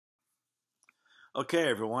Okay,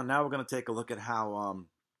 everyone. Now we're going to take a look at how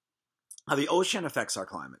the ocean affects our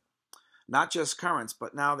climate. Not just currents,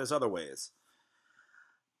 but now there's other ways.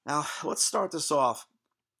 Now let's start this off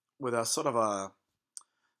with a sort of a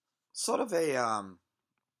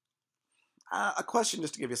question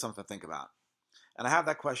just to give you something to think about. And I have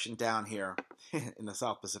that question down here in the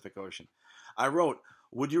South Pacific Ocean. I wrote,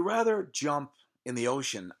 would you rather jump in the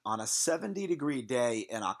ocean on a 70-degree day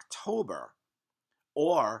in October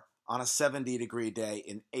or on a 70-degree day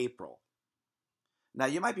in April? Now,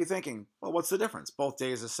 you might be thinking, well, what's the difference? Both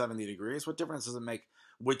days are 70 degrees. What difference does it make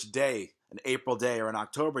which day, an April day or an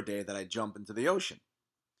October day, that I jump into the ocean?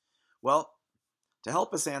 Well, to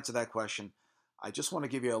help us answer that question, I just want to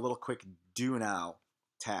give you a little quick do now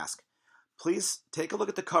task. Please take a look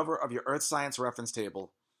at the cover of your Earth Science reference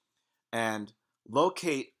table and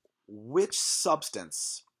locate which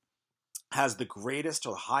substance has the greatest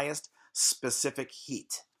or highest specific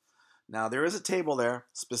heat. Now, there is a table there,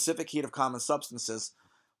 specific heat of common substances.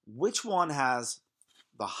 Which one has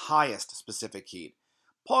the highest specific heat?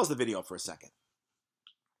 Pause the video for a second.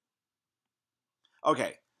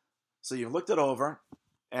 Okay, so you've looked it over,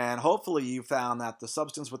 and hopefully you found that the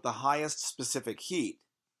substance with the highest specific heat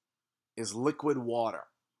is liquid water.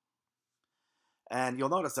 And you'll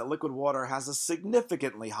notice that liquid water has a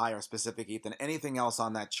significantly higher specific heat than anything else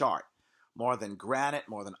on that chart. More than granite,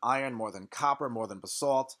 more than iron, more than copper, more than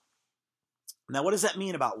basalt. Now, what does that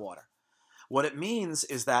mean about water? What it means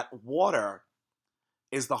is that water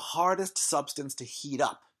is the hardest substance to heat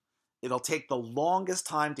up. It'll take the longest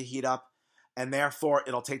time to heat up, and therefore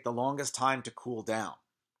it'll take the longest time to cool down.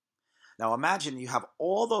 Now, imagine you have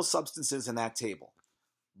all those substances in that table.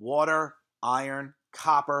 Water, iron,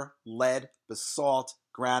 copper, lead, basalt,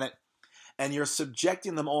 granite, and you're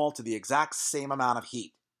subjecting them all to the exact same amount of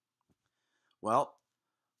heat. Well,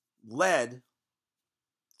 lead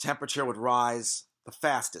temperature would rise the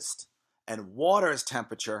fastest, and water's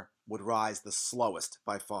temperature would rise the slowest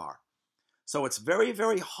by far. So it's very,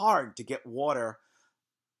 very hard to get water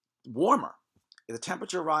warmer. The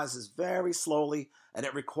temperature rises very slowly, and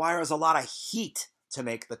it requires a lot of heat to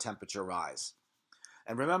make the temperature rise.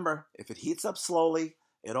 And remember, if it heats up slowly,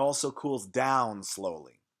 it also cools down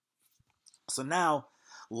slowly. So now,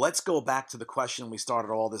 let's go back to the question we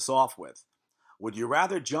started all this off with. Would you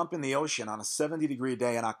rather jump in the ocean on a 70-degree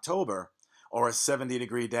day in October or a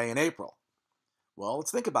 70-degree day in April? Well, let's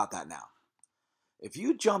think about that now. If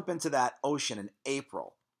you jump into that ocean in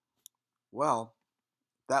April, well,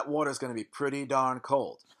 that water is going to be pretty darn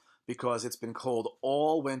cold because it's been cold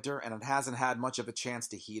all winter and it hasn't had much of a chance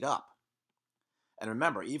to heat up. And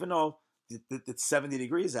remember, even though it's 70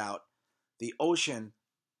 degrees out, the ocean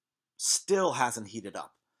still hasn't heated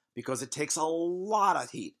up because it takes a lot of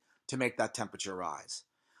heat to make that temperature rise.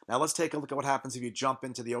 Now let's take a look at what happens if you jump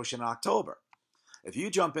into the ocean in October. If you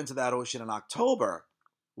jump into that ocean in October,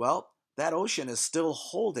 well, that ocean is still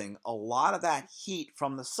holding a lot of that heat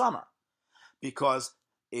from the summer because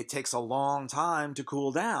it takes a long time to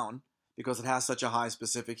cool down because it has such a high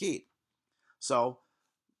specific heat. So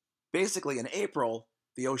basically in April,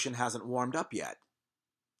 the ocean hasn't warmed up yet.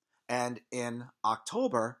 And in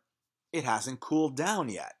October, it hasn't cooled down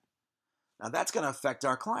yet. Now that's going to affect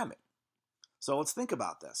our climate. So let's think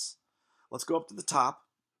about this. Let's go up to the top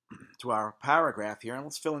to our paragraph here and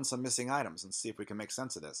let's fill in some missing items and see if we can make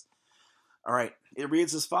sense of this. All right, it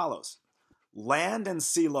reads as follows. Land and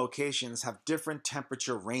sea locations have different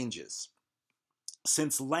temperature ranges.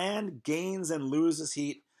 Since land gains and loses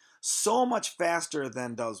heat so much faster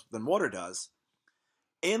than water does,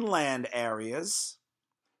 inland areas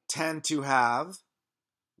tend to have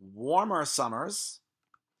warmer summers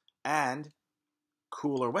and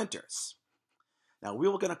cooler winters. Now, we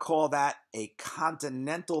were going to call that a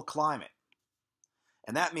continental climate.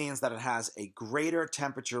 And that means that it has a greater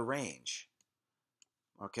temperature range.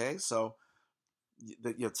 Okay, so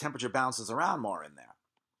the temperature bounces around more in there.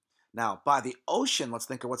 Now, by the ocean, let's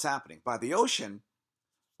think of what's happening. By the ocean,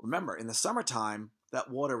 remember, in the summertime,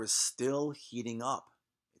 that water is still heating up.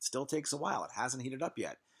 It still takes a while. It hasn't heated up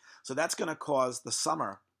yet. So that's going to cause the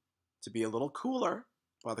summer to be a little cooler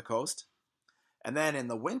by the coast. And then in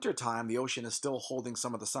the wintertime, the ocean is still holding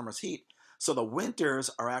some of the summer's heat. So the winters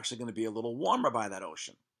are actually going to be a little warmer by that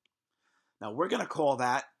ocean. Now, we're going to call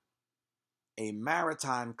that a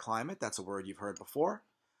maritime climate. That's a word you've heard before.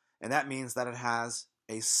 And that means that it has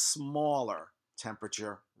a smaller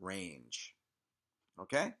temperature range.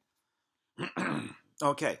 Okay?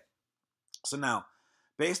 Okay. So now,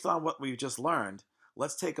 based on what we've just learned,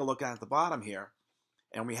 let's take a look at the bottom here.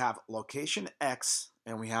 And we have location X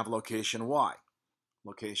and we have location Y.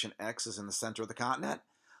 Location X is in the center of the continent.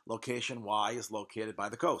 Location Y is located by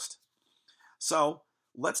the coast. So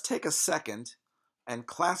let's take a second and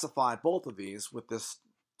classify both of these with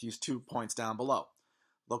these 2 points down below.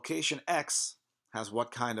 Location X has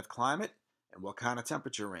what kind of climate and what kind of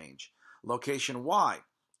temperature range. Location Y,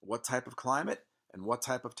 what type of climate and what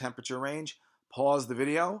type of temperature range. Pause the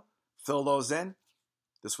video, fill those in.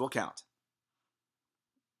 This will count.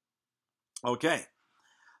 Okay,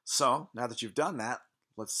 so now that you've done that,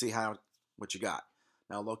 let's see what you got.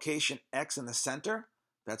 Now, location X in the center,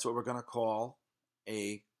 that's what we're going to call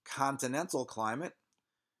a continental climate.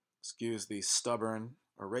 Excuse the stubborn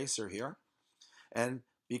eraser here. And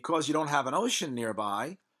because you don't have an ocean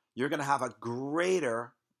nearby, you're going to have a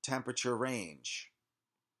greater temperature range,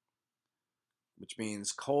 which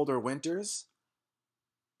means colder winters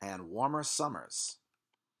and warmer summers.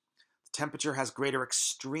 The temperature has greater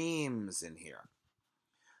extremes in here.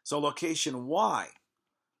 So location Y,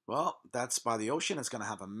 well, that's by the ocean. It's going to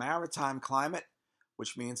have a maritime climate,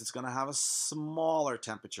 which means it's going to have a smaller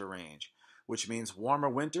temperature range, which means warmer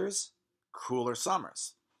winters, cooler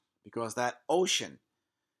summers, because that ocean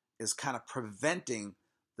is kind of preventing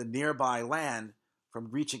the nearby land from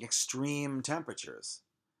reaching extreme temperatures.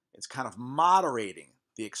 It's kind of moderating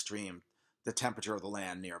the temperature of the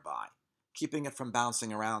land nearby, keeping it from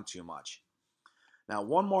bouncing around too much. Now,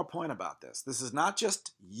 one more point about this. This is not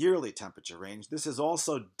just yearly temperature range. This is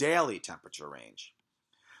also daily temperature range.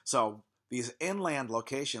 So these inland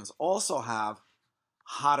locations also have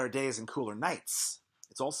hotter days and cooler nights.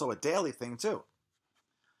 It's also a daily thing too.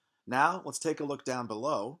 Now, let's take a look down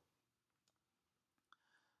below.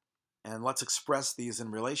 And let's express these in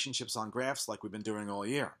relationships on graphs like we've been doing all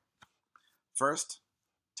year. First,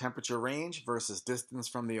 temperature range versus distance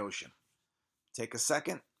from the ocean. Take a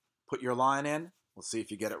second, put your line in. We'll see if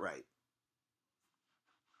you get it right.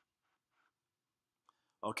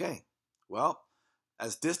 Okay, well,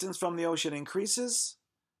 as distance from the ocean increases,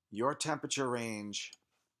 your temperature range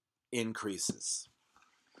increases.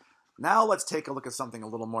 Now let's take a look at something a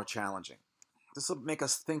little more challenging. This will make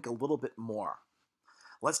us think a little bit more.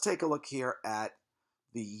 Let's take a look here at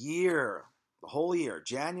the year, the whole year,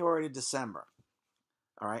 January to December.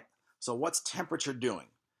 All right, so what's temperature doing?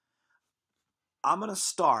 I'm going to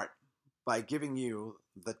start by giving you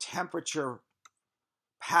the temperature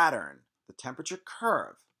pattern, the temperature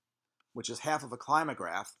curve, which is half of a climate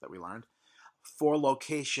graph that we learned, for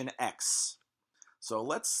location X. So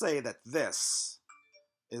let's say that this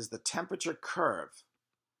is the temperature curve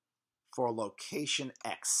for location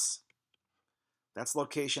X. That's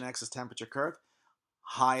location X's temperature curve.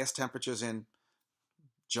 Highest temperatures in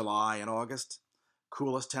July and August.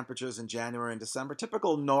 Coolest temperatures in January and December.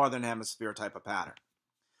 Typical northern hemisphere type of pattern.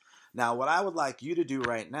 Now, what I would like you to do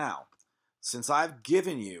right now, since I've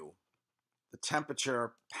given you the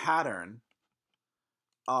temperature pattern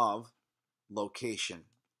of location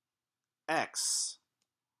X,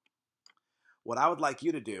 what I would like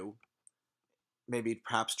you to do, maybe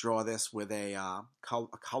perhaps draw this with a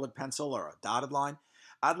colored pencil or a dotted line.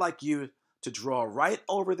 I'd like you to draw right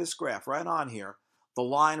over this graph, right on here, the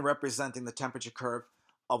line representing the temperature curve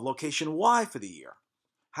of location Y for the year.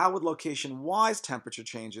 How would location Y's temperature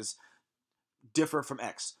changes differ from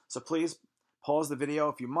X? So please pause the video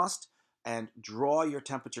if you must and draw your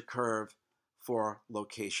temperature curve for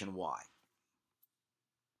location Y.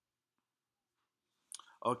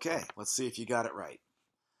 Okay, let's see if you got it right.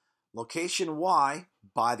 Location Y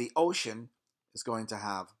by the ocean is going to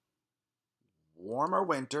have warmer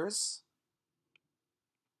winters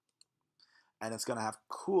and it's going to have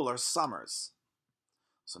cooler summers.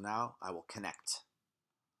 So now I will connect.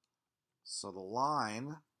 So the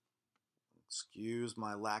line, excuse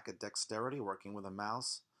my lack of dexterity working with a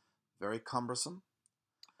mouse, very cumbersome.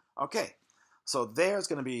 Okay, so there's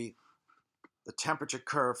going to be the temperature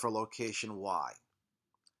curve for location Y.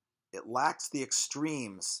 It lacks the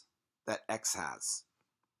extremes that X has.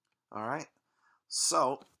 All right,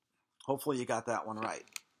 so hopefully you got that one right.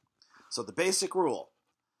 So the basic rule,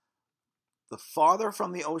 the farther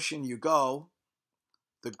from the ocean you go,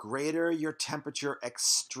 the greater your temperature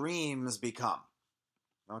extremes become.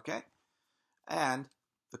 Okay, and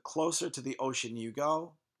the closer to the ocean you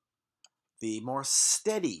go, the more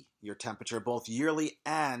steady your temperature, both yearly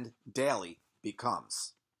and daily,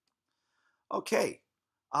 becomes. Okay,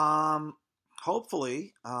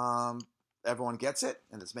 hopefully everyone gets it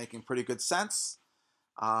and it's making pretty good sense.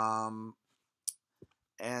 And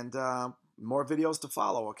more videos to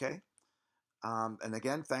follow, okay? And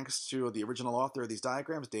again, thanks to the original author of these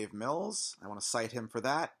diagrams, Dave Mills. I want to cite him for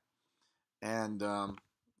that. And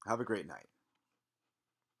have a great night.